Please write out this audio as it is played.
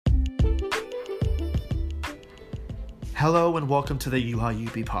Hello and welcome to the Yuha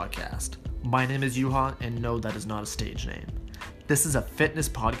UP podcast. My name is Yuha, and no, that is not a stage name. This is a fitness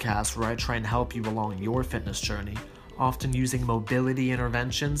podcast where I try and help you along your fitness journey, often using mobility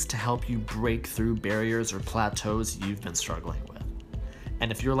interventions to help you break through barriers or plateaus you've been struggling with.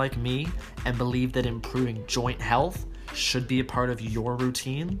 And if you're like me and believe that improving joint health should be a part of your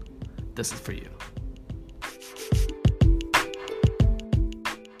routine, this is for you.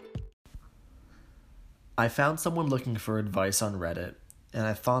 I found someone looking for advice on Reddit, and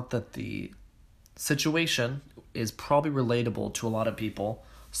I thought that the situation is probably relatable to a lot of people,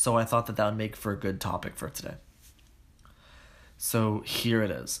 so I thought that would make for a good topic for today. So here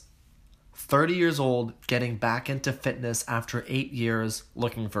it is. 30 years old, getting back into fitness after 8 years,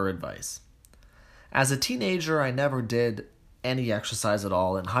 looking for advice. As a teenager, I never did any exercise at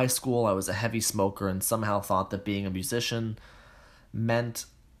all. In high school, I was a heavy smoker and somehow thought that being a musician meant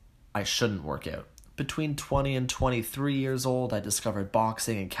I shouldn't work out. Between 20 and 23 years old, I discovered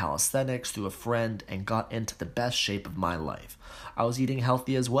boxing and calisthenics through a friend and got into the best shape of my life. I was eating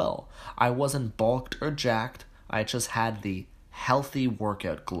healthy as well. I wasn't bulked or jacked, I just had the healthy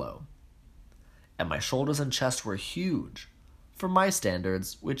workout glow. And my shoulders and chest were huge, for my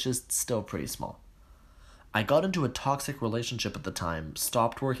standards, which is still pretty small. I got into a toxic relationship at the time,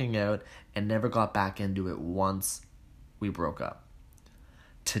 stopped working out, and never got back into it once we broke up.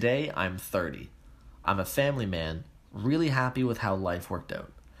 Today, I'm 30. I'm a family man, really happy with how life worked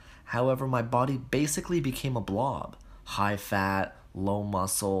out. However, my body basically became a blob. High fat, low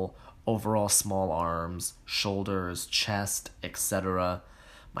muscle, overall small arms, shoulders, chest, etc.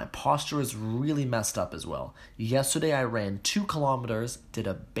 My posture is really messed up as well. Yesterday I ran 2 kilometers, did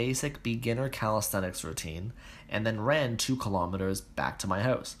a basic beginner calisthenics routine, and then ran 2 kilometers back to my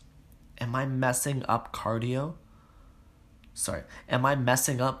house. Am I messing up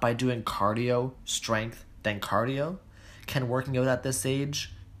by doing cardio, strength, then cardio? Can working out at this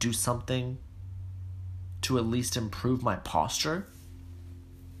age do something to at least improve my posture?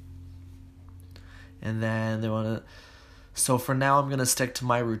 And then so for now I'm going to stick to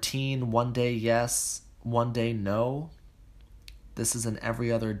my routine. One day yes, one day no. This is an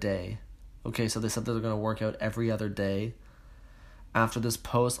every other day. Okay, so they said they're going to work out every other day. After this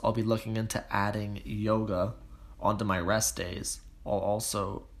post, I'll be looking into adding yoga onto my rest days. I'll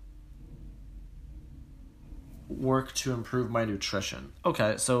also work to improve my nutrition.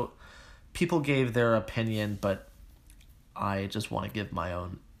 Okay, so people gave their opinion, but I just want to give my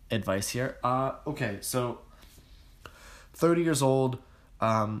own advice here. Okay, so 30 years old,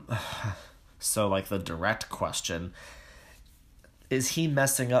 so like the direct question, is he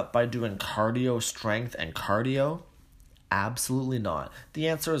messing up by doing cardio, strength, and cardio? Absolutely not. The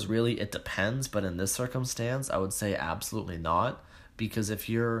answer is really, it depends, but in this circumstance, I would say absolutely not, because if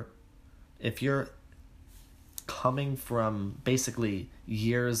you're coming from basically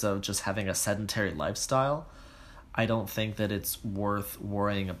years of just having a sedentary lifestyle, I don't think that it's worth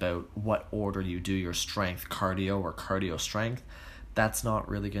worrying about what order you do your strength, cardio or cardio strength. That's not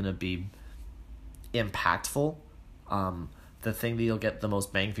really going to be impactful. The thing that you'll get the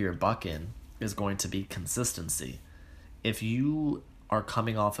most bang for your buck in is going to be consistency. If you are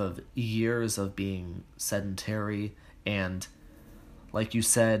coming off of years of being sedentary and, like you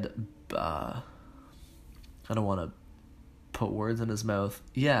said, I don't want to put words in his mouth.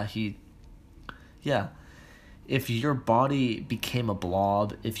 If your body became a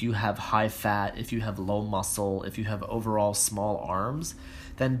blob, if you have high fat, if you have low muscle, if you have overall small arms,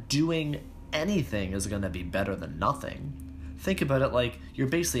 then doing anything is going to be better than nothing. Think about it like you're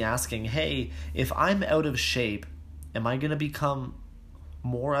basically asking, hey, if I'm out of shape, am I going to become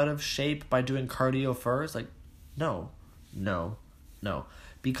more out of shape by doing cardio first? Like, no.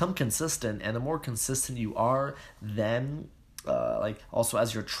 Become consistent, and the more consistent you are, then, also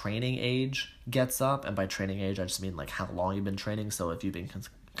as your training age gets up, and by training age, I just mean like how long you've been training. So if you've been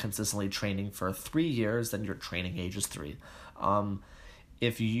consistently training for 3 years, then your training age is 3.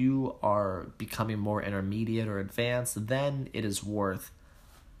 If you are becoming more intermediate or advanced, then it is worth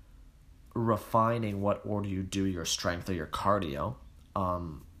refining what order you do your strength or your cardio.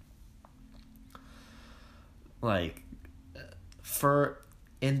 For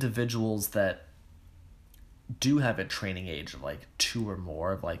individuals that do have a training age of 2 or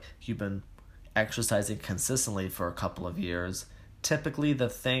more, of you've been exercising consistently for a couple of years, typically the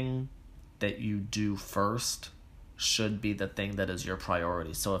thing that you do first should be the thing that is your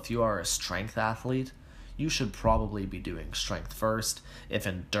priority. So if you are a strength athlete, you should probably be doing strength first. If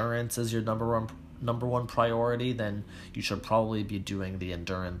endurance is your number one priority, then you should probably be doing the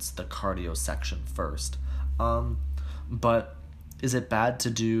cardio section first. But is it bad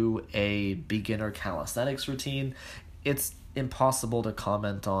to do a beginner calisthenics routine? it's impossible to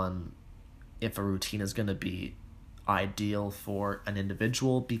comment on if a routine is going to be ideal for an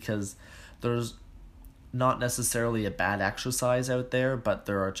individual, because there's not necessarily a bad exercise out there, but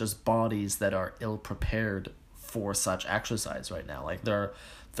there are just bodies that are ill prepared for such exercise right now. Like there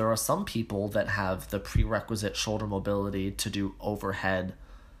are some people that have the prerequisite shoulder mobility to do overhead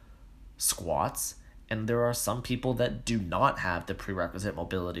squats, and there are some people that do not have the prerequisite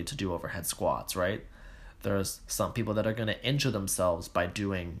mobility to do overhead squats, right? There's some people that are going to injure themselves by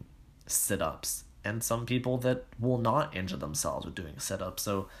doing sit-ups, and some people that will not injure themselves with doing sit-ups.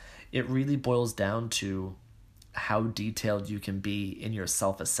 So it really boils down to how detailed you can be in your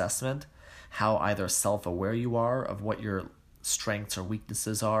self-assessment, how either self-aware you are of what your strengths or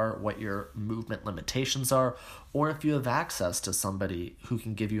weaknesses are, what your movement limitations are, or if you have access to somebody who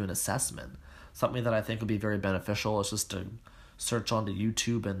can give you an assessment. Something that I think would be very beneficial is just to search onto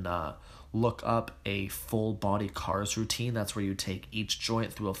YouTube and look up a full body CARS routine. That's where you take each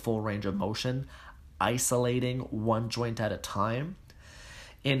joint through a full range of motion, isolating one joint at a time,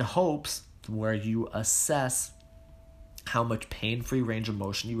 in hopes where you assess how much pain-free range of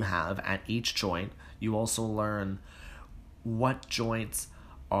motion you have at each joint. You also learn what joints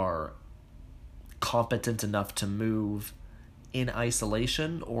are competent enough to move in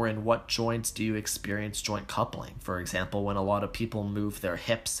isolation, or in what joints do you experience joint coupling. For example, when a lot of people move their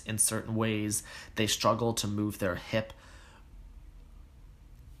hips in certain ways, they struggle to move their hip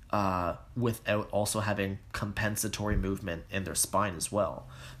without also having compensatory movement in their spine as well.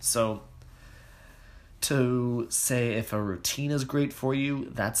 So to say if a routine is great for you,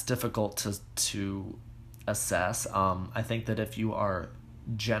 that's difficult to assess. I think that if you are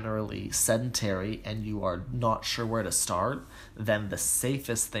generally sedentary and you are not sure where to start, then the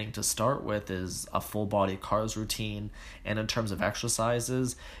safest thing to start with is a full body CARS routine. And in terms of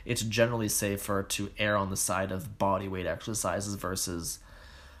exercises, it's generally safer to err on the side of body weight exercises versus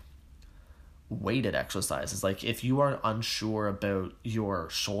weighted exercises. Like if you are unsure about your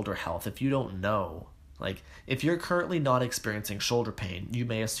shoulder health, if you don't know, like if you're currently not experiencing shoulder pain, you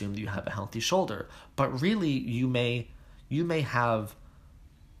may assume that you have a healthy shoulder, but really you may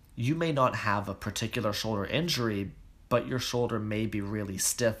not have a particular shoulder injury, but your shoulder may be really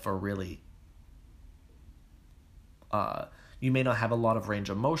stiff, or really you may not have a lot of range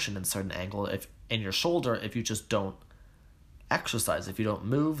of motion in certain angle in your shoulder if you just don't exercise. If you don't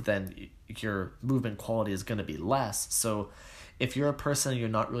move, then your movement quality is going to be less. So if you're a person and you're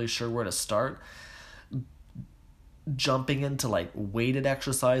not really sure where to start, jumping into like weighted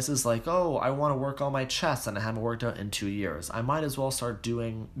exercises, like, oh, I want to work on my chest and I haven't worked out in 2 years, I might as well start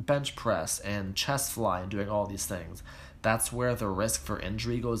doing bench press and chest fly and doing all these things. That's where the risk for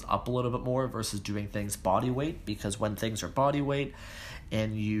injury goes up a little bit more versus doing things body weight, because when things are body weight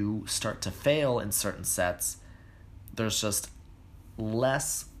and you start to fail in certain sets, there's just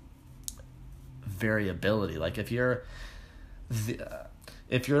less variability. Like if you're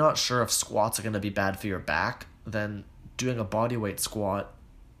not sure if squats are going to be bad for your back, then doing a bodyweight squat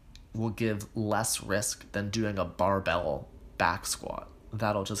will give less risk than doing a barbell back squat.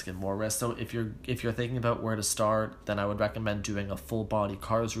 That'll just give more risk. So if you're thinking about where to start, then I would recommend doing a full body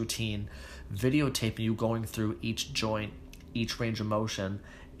CARS routine, videotaping you going through each joint, each range of motion,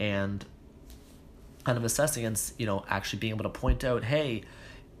 and kind of assessing and, actually being able to point out, hey,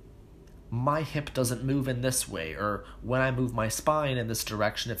 my hip doesn't move in this way, or when I move my spine in this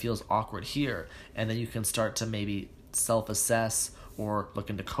direction, it feels awkward here. And then you can start to maybe self-assess or look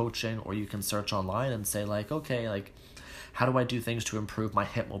into coaching, or you can search online and say like, okay, like, how do I do things to improve my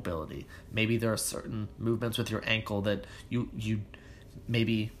hip mobility? Maybe there are certain movements with your ankle that you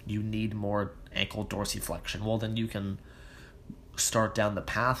need more ankle dorsiflexion. Well, then you can start down the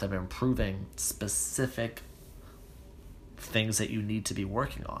path of improving specific things that you need to be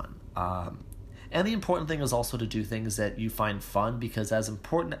working on. And the important thing is also to do things that you find fun, because as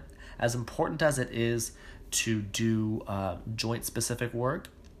important as it is to do joint specific work,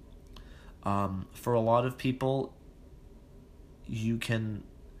 for a lot of people, if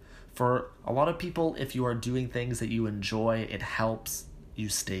you are doing things that you enjoy, it helps you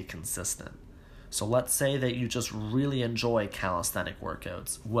stay consistent. So let's say that you just really enjoy calisthenic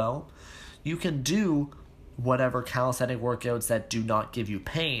workouts. Well, you can do whatever calisthenic workouts that do not give you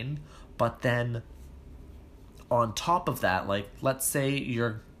pain, but then on top of that, like let's say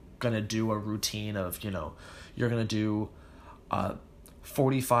you're going to do a routine of, you're going to do a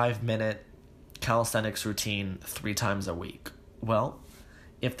 45-minute calisthenics routine 3 times a week. Well,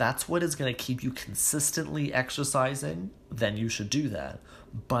 if that's what is going to keep you consistently exercising, then you should do that.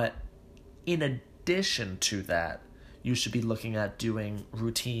 But in addition to that, you should be looking at doing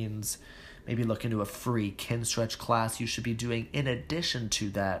routines maybe look into a free Kinstretch class you should be doing. In addition to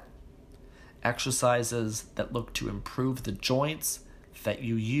that, exercises that look to improve the joints that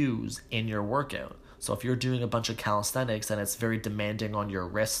you use in your workout. So if you're doing a bunch of calisthenics and it's very demanding on your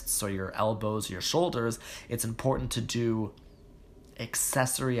wrists or your elbows or your shoulders, it's important to do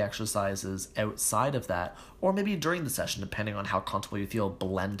accessory exercises outside of that, or maybe during the session, depending on how comfortable you feel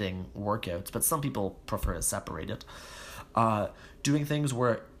blending workouts. But some people prefer to separate it. Doing things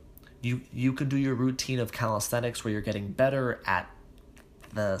where you can do your routine of calisthenics where you're getting better at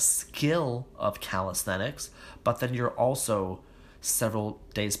the skill of calisthenics, but then you're also several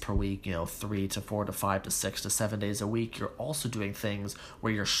days per week, 3 to 4 to 5 to 6 to 7 days a week, you're also doing things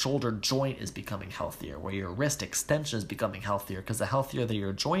where your shoulder joint is becoming healthier, where your wrist extension is becoming healthier, because the healthier that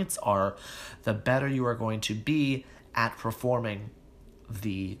your joints are, the better you are going to be at performing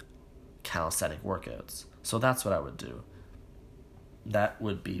the calisthenic workouts. So that's what I would do. That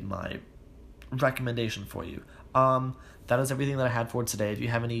would be my recommendation for you. That is everything that I had for today. If you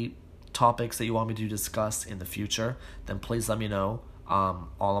have any topics that you want me to discuss in the future, then please let me know.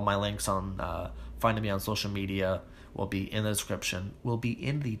 All of my links on finding me on social media will be in the description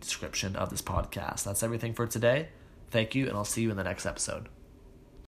of this podcast. That's everything for today. Thank you, and I'll see you in the next episode.